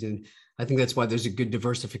those things. And I think that's why there's a good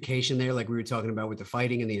diversification there. Like we were talking about with the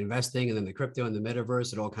fighting and the investing and then the crypto and the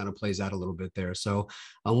metaverse, it all kind of plays out a little bit there. So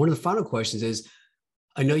one of the final questions is,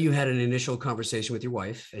 I know you had an initial conversation with your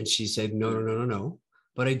wife and she said, no.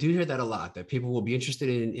 But I do hear that a lot, that people will be interested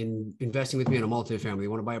in investing with me in a multifamily. They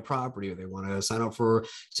want to buy a property or they want to sign up for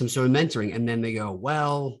some sort of mentoring. And then they go,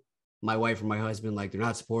 well, my wife or my husband, like they're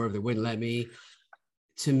not supportive. They wouldn't let me.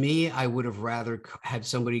 To me, I would have rather had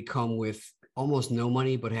somebody come with almost no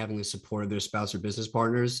money, but having the support of their spouse or business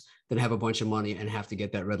partners than have a bunch of money and have to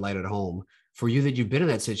get that red light at home. For you that you've been in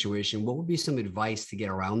that situation, what would be some advice to get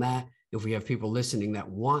around that? If we have people listening that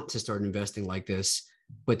want to start investing like this,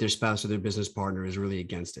 but their spouse or their business partner is really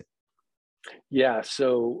against it? Yeah,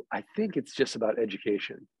 so I think it's just about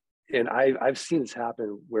education. And I've seen this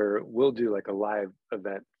happen where we'll do like a live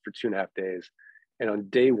event for 2.5 days. And on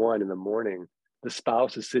day one in the morning, the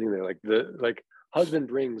spouse is sitting there, like husband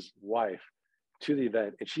brings wife to the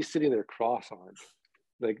event and she's sitting there cross-armed,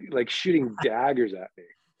 like shooting daggers at me.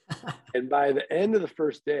 And by the end of the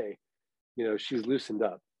first day, she's loosened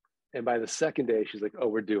up. And by the second day, she's like, oh,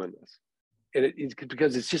 we're doing this. And it's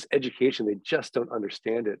because it's just education. They just don't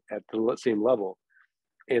understand it at the same level.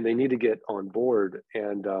 And they need to get on board.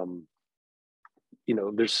 And,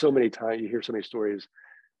 there's so many times you hear so many stories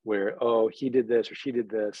where, oh, he did this or she did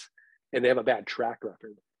this, and they have a bad track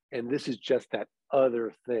record. And this is just that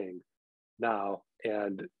other thing now.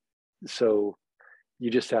 And so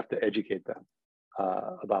you just have to educate them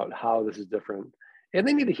about how this is different. And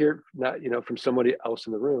they need to hear from somebody else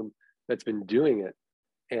in the room that's been doing it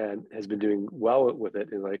and has been doing well with it.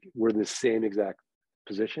 And like, we're in the same exact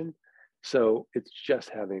position. So it's just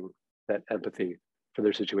having that empathy for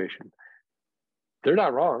their situation. They're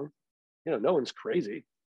not wrong. No one's crazy.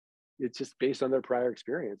 It's just based on their prior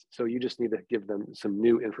experience. So you just need to give them some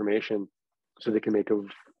new information so they can make a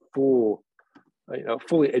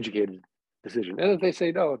fully educated decision. And if they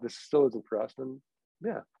say, no, this still isn't for us, then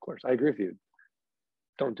yeah, of course, I agree with you.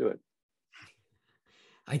 Don't do it.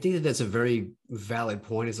 I think that that's a very valid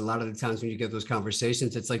point. Is a lot of the times when you get those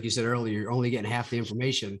conversations, it's like you said earlier, you're only getting half the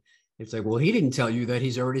information. It's like, well, he didn't tell you that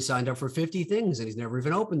he's already signed up for 50 things and he's never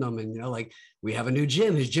even opened them. And, like we have a new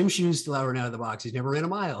gym, his gym shoes still out of the box. He's never ran a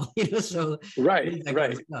mile, so. Right.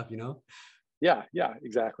 Kind of stuff, Yeah,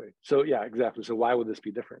 exactly. So yeah, exactly. So why would this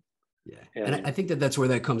be different? Yeah. And I think that that's where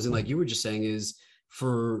that comes in. Like you were just saying, is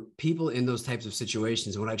for people in those types of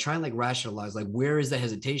situations, when I try and rationalize, where is the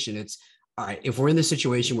hesitation? It's all right. If we're in the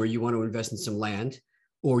situation where you want to invest in some land,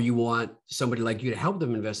 or you want somebody like you to help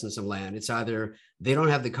them invest in some land. It's either they don't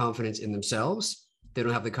have the confidence in themselves, they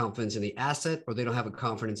don't have the confidence in the asset, or they don't have a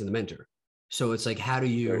confidence in the mentor. So it's like, how do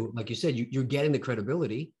you, like you said, you're getting the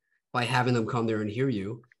credibility by having them come there and hear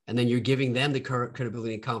you. And then you're giving them the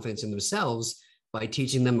credibility and confidence in themselves by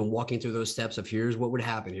teaching them and walking through those steps of here's what would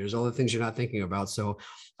happen. Here's all the things you're not thinking about. So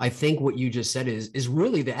I think what you just said is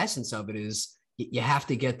really the essence of it is you have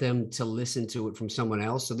to get them to listen to it from someone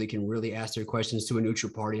else so they can really ask their questions to a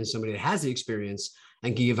neutral party and somebody that has the experience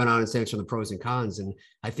and can give an honest answer on the pros and cons. And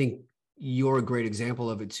I think you're a great example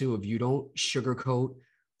of it too, of you don't sugarcoat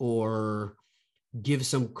or give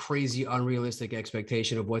some crazy unrealistic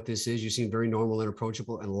expectation of what this is. You seem very normal and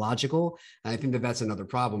approachable and logical. And I think that that's another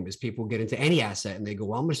problem is people get into any asset and they go,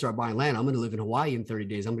 well, I'm going to start buying land. I'm going to live in Hawaii in 30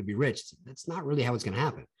 days. I'm going to be rich. That's not really how it's going to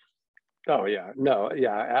happen. Oh yeah, no,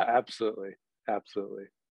 yeah, absolutely. Absolutely.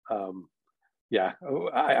 Yeah,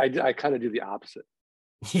 I kind of do the opposite.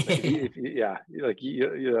 Like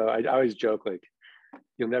I always joke, like,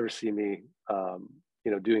 you'll never see me,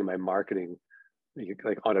 doing my marketing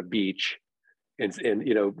like on a beach and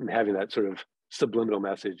having that sort of subliminal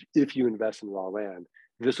message. If you invest in raw land,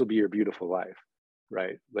 this will be your beautiful life,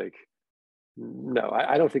 right? Like, no,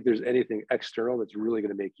 I don't think there's anything external that's really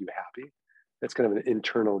going to make you happy. That's kind of an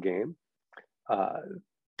internal game.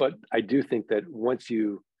 But I do think that once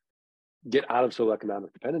you get out of sole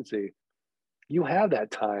economic dependency, you have that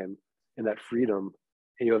time and that freedom,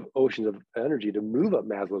 and you have oceans of energy to move up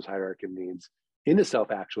Maslow's hierarchy of needs into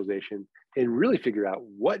self-actualization and really figure out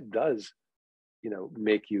what does,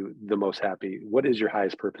 make you the most happy. What is your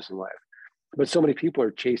highest purpose in life? But so many people are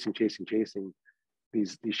chasing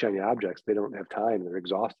these shiny objects. They don't have time. They're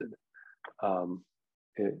exhausted, and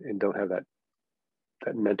don't have that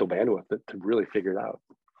mental bandwidth to really figure it out.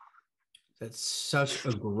 That's such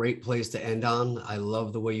a great place to end on. I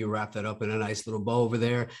love the way you wrap that up in a nice little bow over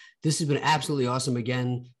there. This has been absolutely awesome.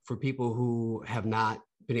 Again, for people who have not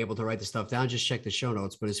been able to write the stuff down, just check the show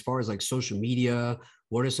notes. But as far as like social media,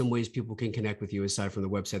 what are some ways people can connect with you aside from the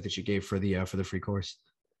website that you gave for the free course?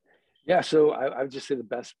 Yeah, so I would just say the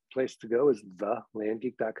best place to go is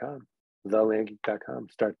thelandgeek.com. Thelandgeek.com.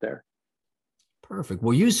 Start there. Perfect.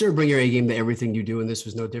 Well, you, sir, bring your A game to everything you do, and this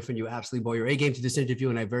was no different. You absolutely brought your A game to this interview,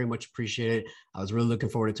 and I very much appreciate it. I was really looking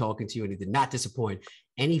forward to talking to you, and it did not disappoint.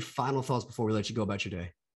 Any final thoughts before we let you go about your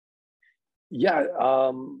day? Yeah,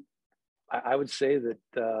 I would say that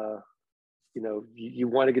you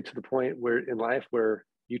want to get to the point where in life where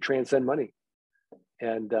you transcend money,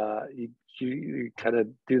 and you kind of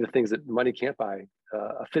do the things that money can't buy: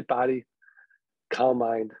 a fit body, calm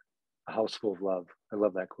mind, a house full of love. I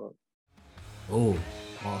love that quote. Oh,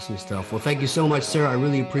 awesome stuff. Well, thank you so much, sir. I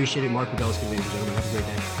really appreciate it. Mark Podolsky, ladies and gentlemen. Have a great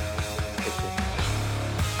day. Thank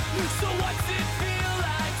you. So what's it feel?